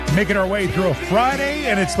Making our way through a Friday,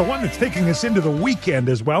 and it's the one that's taking us into the weekend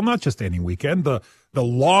as well. Not just any weekend, the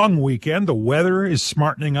long weekend. The weather is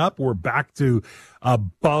smartening up. We're back to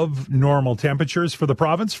above normal temperatures for the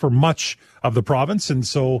province, for much of the province. And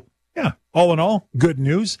so, yeah, all in all, good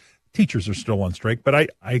news. Teachers are still on strike, but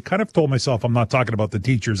I kind of told myself I'm not talking about the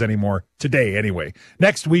teachers anymore today anyway.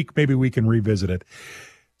 Next week, maybe we can revisit it.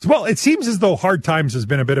 Well, it seems as though hard times has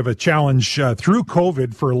been a bit of a challenge through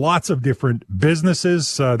COVID for lots of different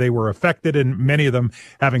businesses. They were affected, and many of them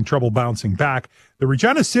having trouble bouncing back. The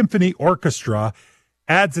Regina Symphony Orchestra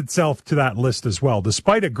adds itself to that list as well,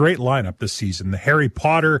 despite a great lineup this season. The Harry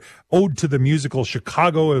Potter, Ode to the Musical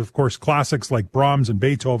Chicago, of course, classics like Brahms and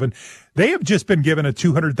Beethoven. They have just been given a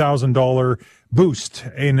 $200,000 boost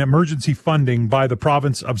in emergency funding by the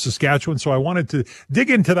province of Saskatchewan. So I wanted to dig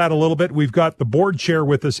into that a little bit. We've got the board chair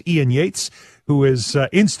with us, Ian Yeates, who is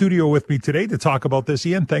in studio with me today to talk about this.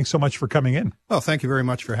 Ian, thanks so much for coming in. Well, thank you very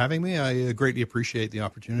much for having me. I greatly appreciate the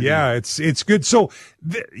opportunity. Yeah, it's good. So,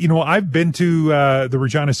 I've been to the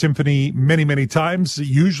Regina Symphony many times.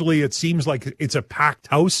 Usually it seems like it's a packed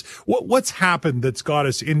house. What's happened that's got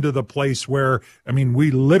us into the place where,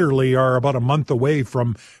 we literally are about a month away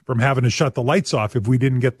from having to shut the lights off if we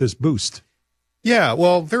didn't get this boost? Yeah,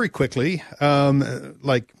 well, very quickly,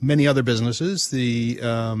 like many other businesses, the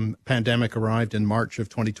pandemic arrived in March of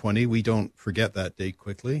 2020. We don't forget that date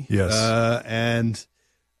quickly. Yes. And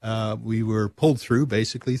we were pulled through,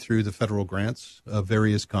 basically, through the federal grants of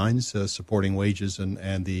various kinds, supporting wages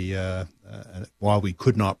and the while we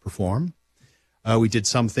could not perform. We did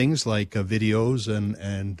some things like videos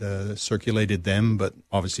and circulated them, but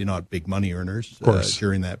obviously not big money earners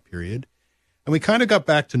during that period. And we kind of got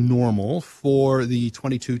back to normal for the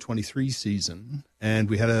 22-23 season, and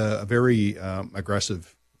we had a very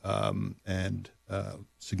aggressive and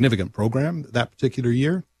significant program that particular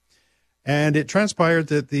year. And it transpired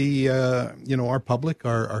that the our public,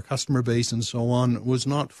 our customer base, and so on, was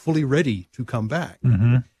not fully ready to come back.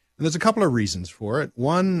 Mm-hmm. And there's a couple of reasons for it.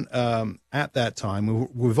 One, at that time,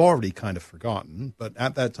 we've already kind of forgotten, but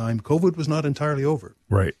at that time, COVID was not entirely over.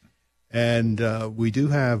 Right. And we do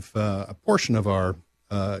have a portion of our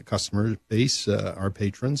customer base, our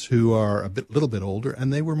patrons, who are little bit older,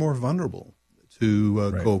 and they were more vulnerable to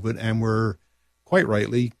COVID, and were quite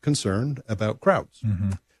rightly concerned about crowds.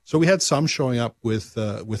 Mm-hmm. So we had some showing up with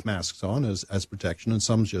masks on as protection, and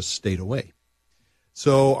some just stayed away.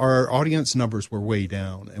 So our audience numbers were way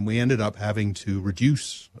down, and we ended up having to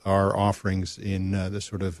reduce our offerings in the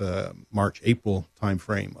sort of March-April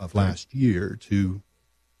timeframe of last year to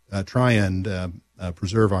try and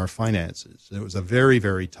preserve our finances. It was a very,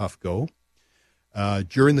 very tough go.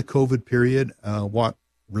 During the COVID period, what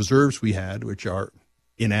reserves we had, which are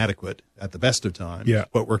inadequate at the best of times,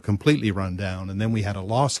 but were completely run down. And then we had a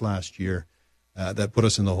loss last year that put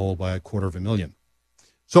us in the hole by $250,000.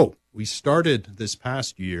 So we started this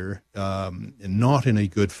past year not in a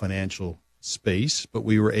good financial space, but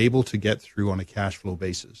we were able to get through on a cash flow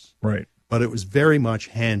basis. Right. But it was very much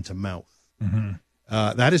hand to mouth. Mm-hmm.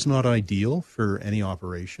 That is not ideal for any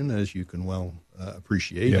operation, as you can well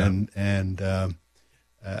appreciate. Yeah.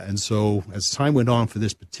 And so as time went on for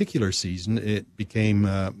this particular season, it became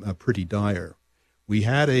pretty dire. We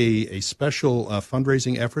had a special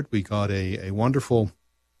fundraising effort. We got a wonderful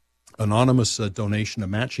anonymous donation, a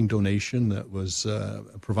matching donation that was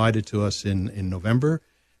provided to us in November.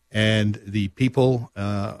 And the people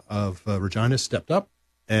of Regina stepped up.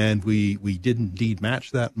 And we did indeed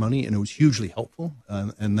match that money, and it was hugely helpful,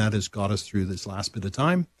 and that has got us through this last bit of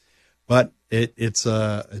time. But it's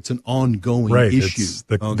an ongoing issue.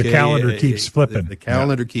 The calendar keeps flipping. The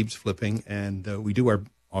calendar keeps flipping, and we do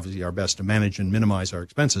obviously our best to manage and minimize our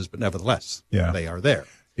expenses, but nevertheless, they are there.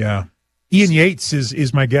 Yeah. Ian Yeates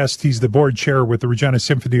is my guest. He's the board chair with the Regina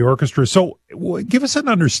Symphony Orchestra. So give us an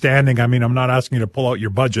understanding. I'm not asking you to pull out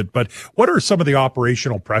your budget, but what are some of the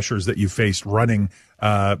operational pressures that you faced running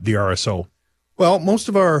the RSO? Well, most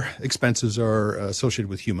of our expenses are associated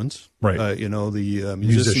with humans. Right. The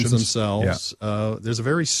musicians themselves. Yeah. There's a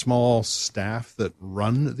very small staff that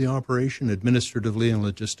run the operation administratively and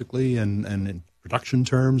logistically and in production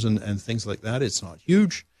terms and things like that. It's not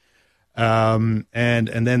huge. And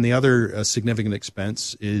then the other significant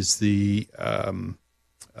expense is the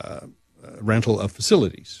rental of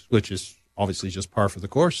facilities, which is obviously just par for the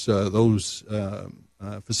course. Those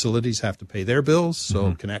facilities have to pay their bills,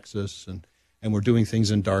 so Connexus, and we're doing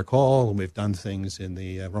things in Dark Hall, and we've done things in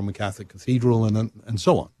the Roman Catholic Cathedral, and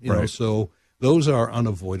so on. You know, so those are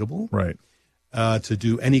unavoidable to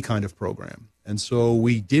do any kind of program. And so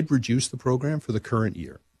we did reduce the program for the current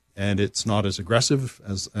year. And it's not as aggressive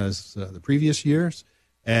as the previous years.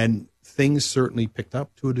 And things certainly picked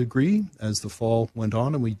up to a degree as the fall went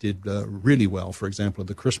on, and we did really well. For example, at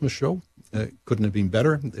the Christmas show, couldn't have been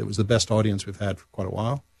better. It was the best audience we've had for quite a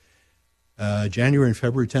while. January and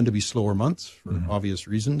February tend to be slower months for obvious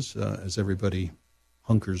reasons, as everybody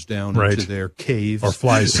hunkers down into their caves. Or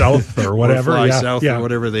flies south or whatever. Or south or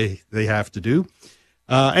whatever they have to do.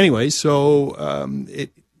 Anyway, so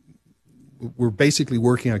we're basically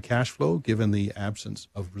working on cash flow given the absence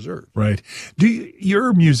of reserve. Right. Do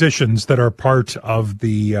your musicians that are part of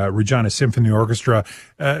the Regina Symphony Orchestra,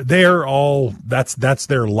 they're all, that's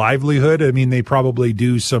their livelihood? I mean, they probably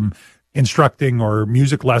do some instructing or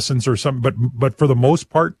music lessons or something, but for the most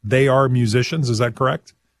part, they are musicians. Is that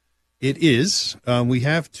correct? It is. We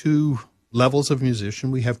have two levels of musician.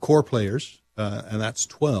 We have core players, and that's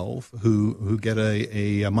 12 who get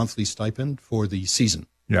a monthly stipend for the season.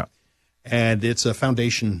 Yeah. And it's a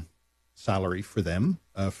foundation salary for them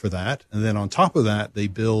for that. And then on top of that, they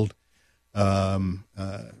build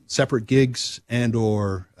separate gigs and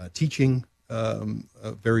or teaching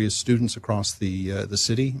various students across the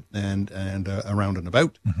city and around and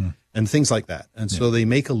about and things like that. And so they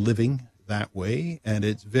make a living that way. And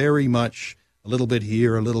it's very much a little bit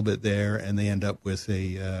here, a little bit there, and they end up with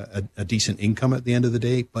a decent income at the end of the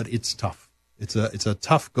day. But it's tough. It's a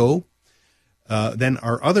tough go. Then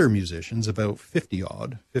our other musicians, about 50,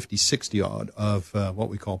 60 odd of what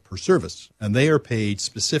we call per service. And they are paid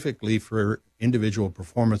specifically for individual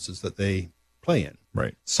performances that they play in.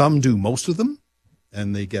 Right. Some do most of them,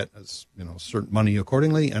 and they get certain money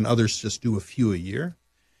accordingly, and others just do a few a year.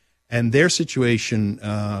 And their situation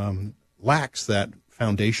lacks that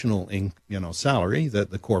foundational salary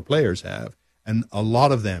that the core players have. And a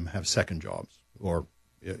lot of them have second jobs or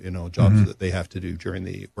jobs that they have to do during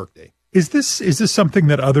the workday. Is this something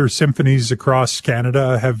that other symphonies across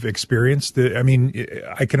Canada have experienced? I mean,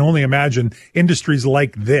 I can only imagine industries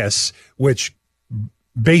like this, which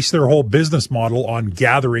base their whole business model on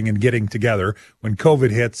gathering and getting together. When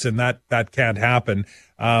COVID hits and that can't happen,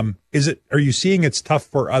 are you seeing it's tough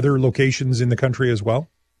for other locations in the country as well?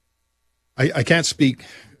 I can't speak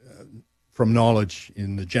from knowledge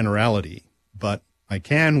in the generality, but I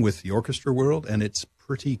can with the orchestra world, and it's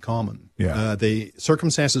pretty common. Yeah. The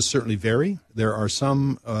circumstances certainly vary. There are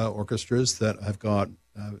some orchestras that have got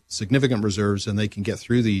significant reserves, and they can get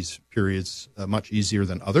through these periods much easier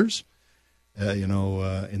than others.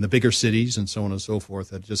 In the bigger cities and so on and so forth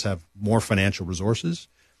that just have more financial resources.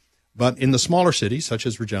 But in the smaller cities, such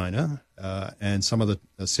as Regina and some of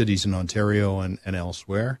the cities in Ontario and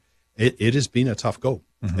elsewhere, it has been a tough go.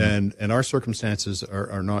 And our circumstances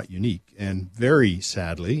are not unique. And very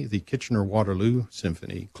sadly, the Kitchener-Waterloo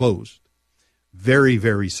Symphony closed very,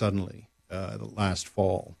 very suddenly last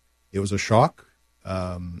fall. It was a shock.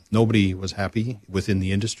 Nobody was happy within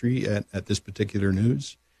the industry at this particular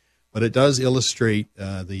news. But it does illustrate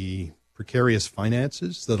the precarious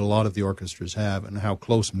finances that a lot of the orchestras have and how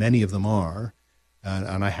close many of them are.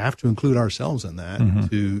 And I have to include ourselves in that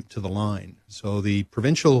to the line. So the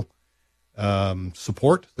provincial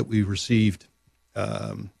support that we received,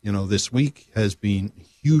 this week has been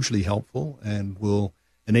hugely helpful and will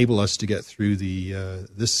enable us to get through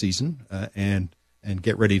this season and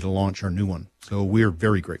get ready to launch our new one. So we're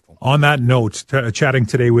very grateful. On that note, chatting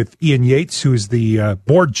today with Ian Yeates, who's the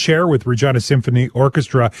board chair with Regina Symphony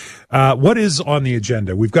Orchestra. What is on the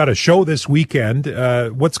agenda? We've got a show this weekend.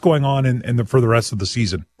 What's going on for the rest of the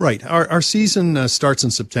season? Right. Our season starts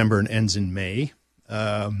in September and ends in May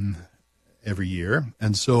every year.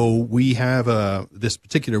 And so we have this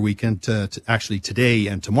particular weekend, actually today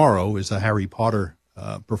and tomorrow, is a Harry Potter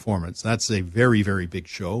performance. That's a very, very big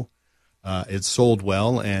show. It's sold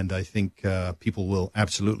well, and I think people will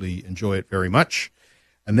absolutely enjoy it very much.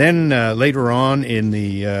 And then later on as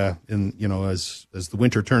the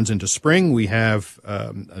winter turns into spring, we have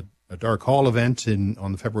a Dark Hall event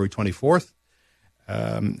on February 24th.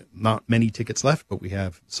 Not many tickets left, but we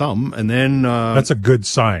have some. And then that's a good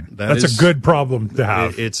sign. That's a good problem to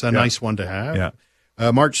have. It's a nice one to have.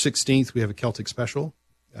 Yeah. March 16th, we have a Celtic special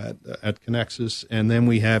at Connexus, and then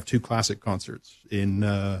we have two classic concerts in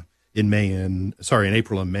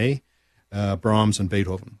April and May, Brahms and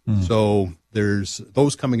Beethoven. So there's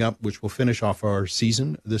those coming up, which will finish off our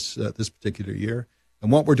season this particular year. And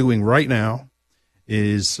what we're doing right now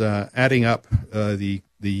is adding up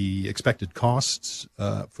the expected costs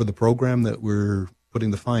for the program that we're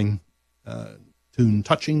putting the fine tune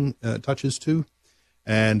touches to,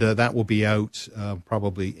 and that will be out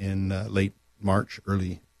probably in late March,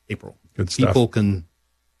 early April. Good stuff. People can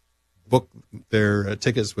book their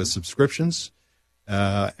tickets with subscriptions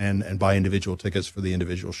and buy individual tickets for the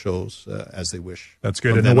individual shows as they wish. That's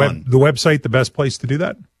good. And the website, the best place to do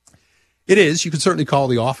that? It is. You can certainly call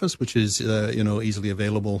the office, which is easily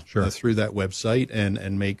available through that website,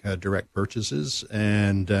 and make direct purchases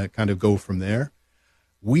and kind of go from there.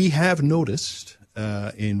 We have noticed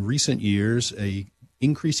in recent years a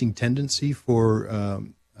increasing tendency for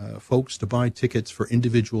folks to buy tickets for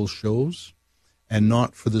individual shows and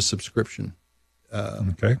not for the subscription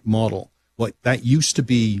model. What that used to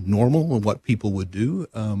be normal and what people would do,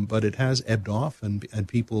 but it has ebbed off, and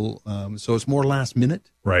people. So it's more last minute,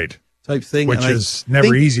 right, type thing, which is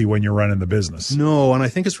never easy when you're running the business. No, and I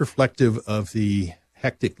think it's reflective of the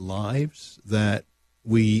hectic lives that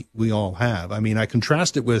we all have. I mean, I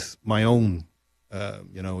contrast it with my own,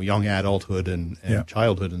 young adulthood and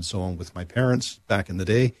childhood and so on with my parents back in the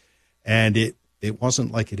day, and it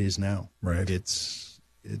wasn't like it is now. Right,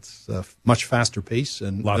 It's a much faster pace,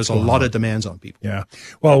 and there's a lot of demands on people. Yeah.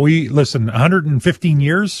 Well, 115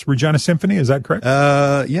 years, Regina Symphony, is that correct?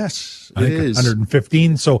 Yes, it is.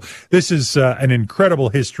 115. So this is an incredible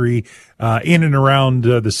history in and around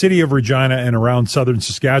the city of Regina and around southern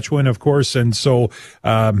Saskatchewan, of course. And so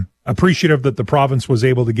appreciative that the province was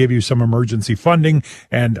able to give you some emergency funding,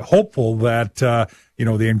 and hopeful that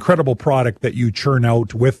the incredible product that you churn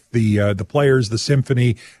out with the players, the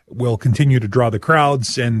symphony, will continue to draw the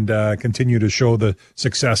crowds and continue to show the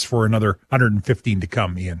success for another 115 to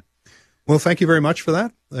come, Ian. Well, thank you very much for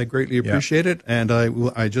that. I greatly appreciate it. And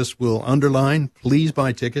I just will underline, please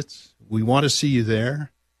buy tickets. We want to see you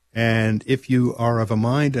there. And if you are of a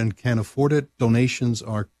mind and can afford it, donations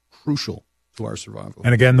are crucial to our survival.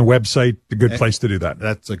 And again, the website, a good place to do that.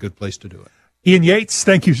 That's a good place to do it. Ian Yeates,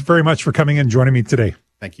 thank you very much for coming in and joining me today.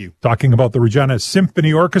 Thank you. Talking about the Regina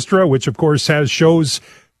Symphony Orchestra, which of course has shows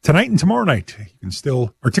tonight and tomorrow night. You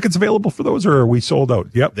can are tickets available for those, or are we sold out?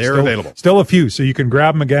 Yep. They're available. Still a few, so you can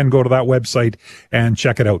grab them again, go to that website and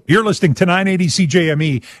check it out. You're listening to 980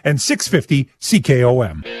 CJME and 650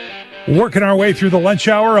 CKOM. Working our way through the lunch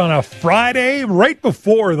hour on a Friday right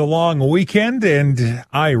before the long weekend, and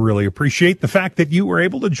I really appreciate the fact that you were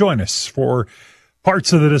able to join us for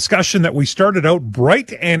parts of the discussion that we started out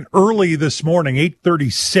bright and early this morning.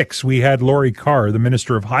 8:36, we had Laurie Carr, the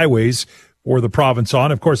Minister of Highways for the province,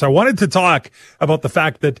 on. Of course, I wanted to talk about the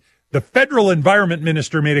fact that the federal environment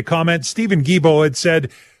minister made a comment. Stephen Guilbeault had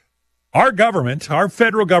said, our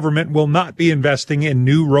federal government will not be investing in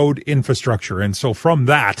new road infrastructure. And so from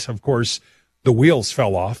that, of course, the wheels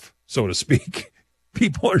fell off, so to speak.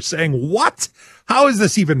 People are saying, what? How is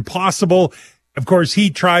this even possible? Of course, he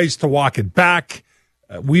tries to walk it back.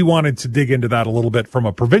 We wanted to dig into that a little bit from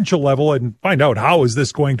a provincial level and find out how is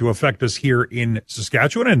this going to affect us here in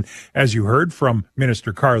Saskatchewan. And as you heard from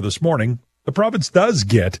Minister Carr this morning, the province does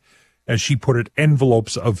get, as she put it,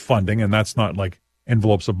 envelopes of funding. And that's not like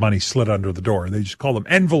envelopes of money slid under the door. They just call them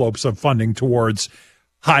envelopes of funding towards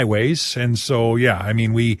highways. And so,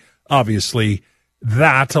 we obviously,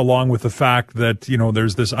 that along with the fact that,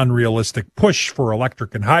 there's this unrealistic push for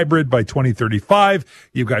electric and hybrid by 2035.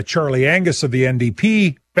 You've got Charlie Angus of the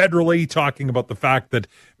NDP federally talking about the fact that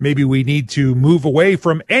maybe we need to move away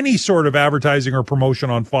from any sort of advertising or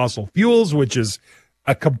promotion on fossil fuels, which is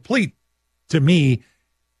a complete, to me,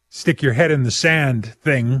 stick your head in the sand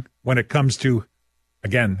thing when it comes to,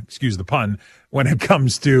 again, excuse the pun, when it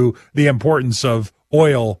comes to the importance of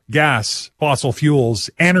oil, gas, fossil fuels,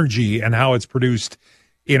 energy, and how it's produced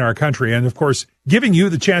in our country. And, of course, giving you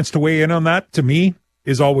the chance to weigh in on that, to me,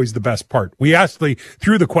 is always the best part. We actually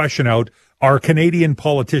threw the question out, are Canadian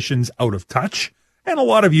politicians out of touch? And a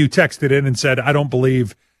lot of you texted in and said, I don't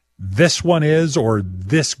believe this one is or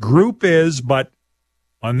this group is, but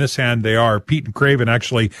on this hand, they are. Pete Craven,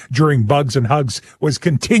 actually, during Bugs and Hugs, was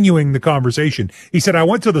continuing the conversation. He said, I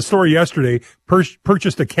went to the store yesterday,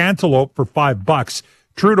 purchased a cantaloupe for $5.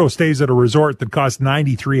 Trudeau stays at a resort that costs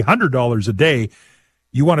 $9,300 a day.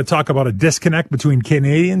 You want to talk about a disconnect between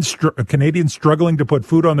Canadians struggling to put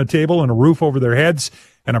food on the table and a roof over their heads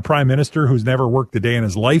and a prime minister who's never worked a day in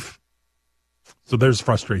his life? So there's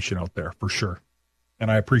frustration out there for sure.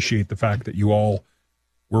 And I appreciate the fact that you all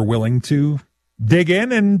were willing to dig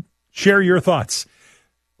in and share your thoughts.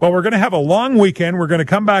 Well, we're going to have a long weekend. We're going to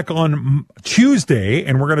come back on Tuesday,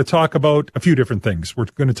 and we're going to talk about a few different things. We're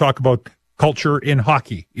going to talk about culture in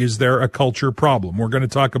hockey. Is there a culture problem? We're going to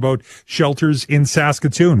talk about shelters in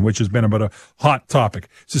Saskatoon, which has been about a hot topic.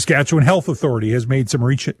 Saskatchewan Health Authority has made some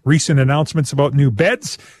recent announcements about new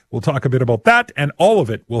beds. We'll talk a bit about that, and all of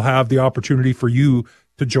it will have the opportunity for you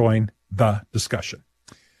to join the discussion.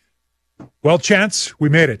 Well, Chance, we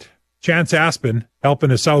made it. Chance Aspin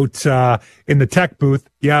helping us out in the tech booth.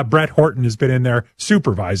 Yeah, Brett Horton has been in there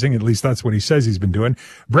supervising. At least that's what he says he's been doing.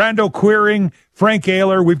 Brando Queering, Frank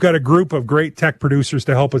Ayler. We've got a group of great tech producers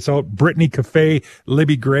to help us out. Brittany Cafe,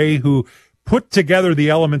 Libby Gray, who put together the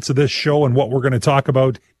elements of this show and what we're going to talk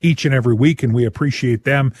about each and every week, and we appreciate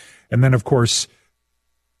them. And then, of course,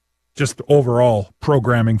 just overall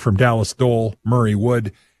programming from Dallas Dole, Murray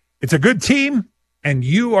Wood. It's a good team, and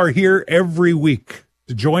you are here every week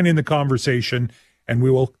to join in the conversation, and we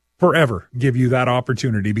will forever give you that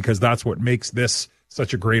opportunity because that's what makes this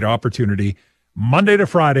such a great opportunity. Monday to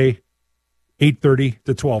Friday, 8:30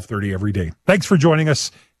 to 12:30 every day. Thanks for joining us.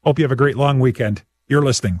 Hope you have a great long weekend. You're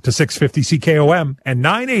listening to 650 CKOM and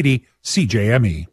 980 CJME.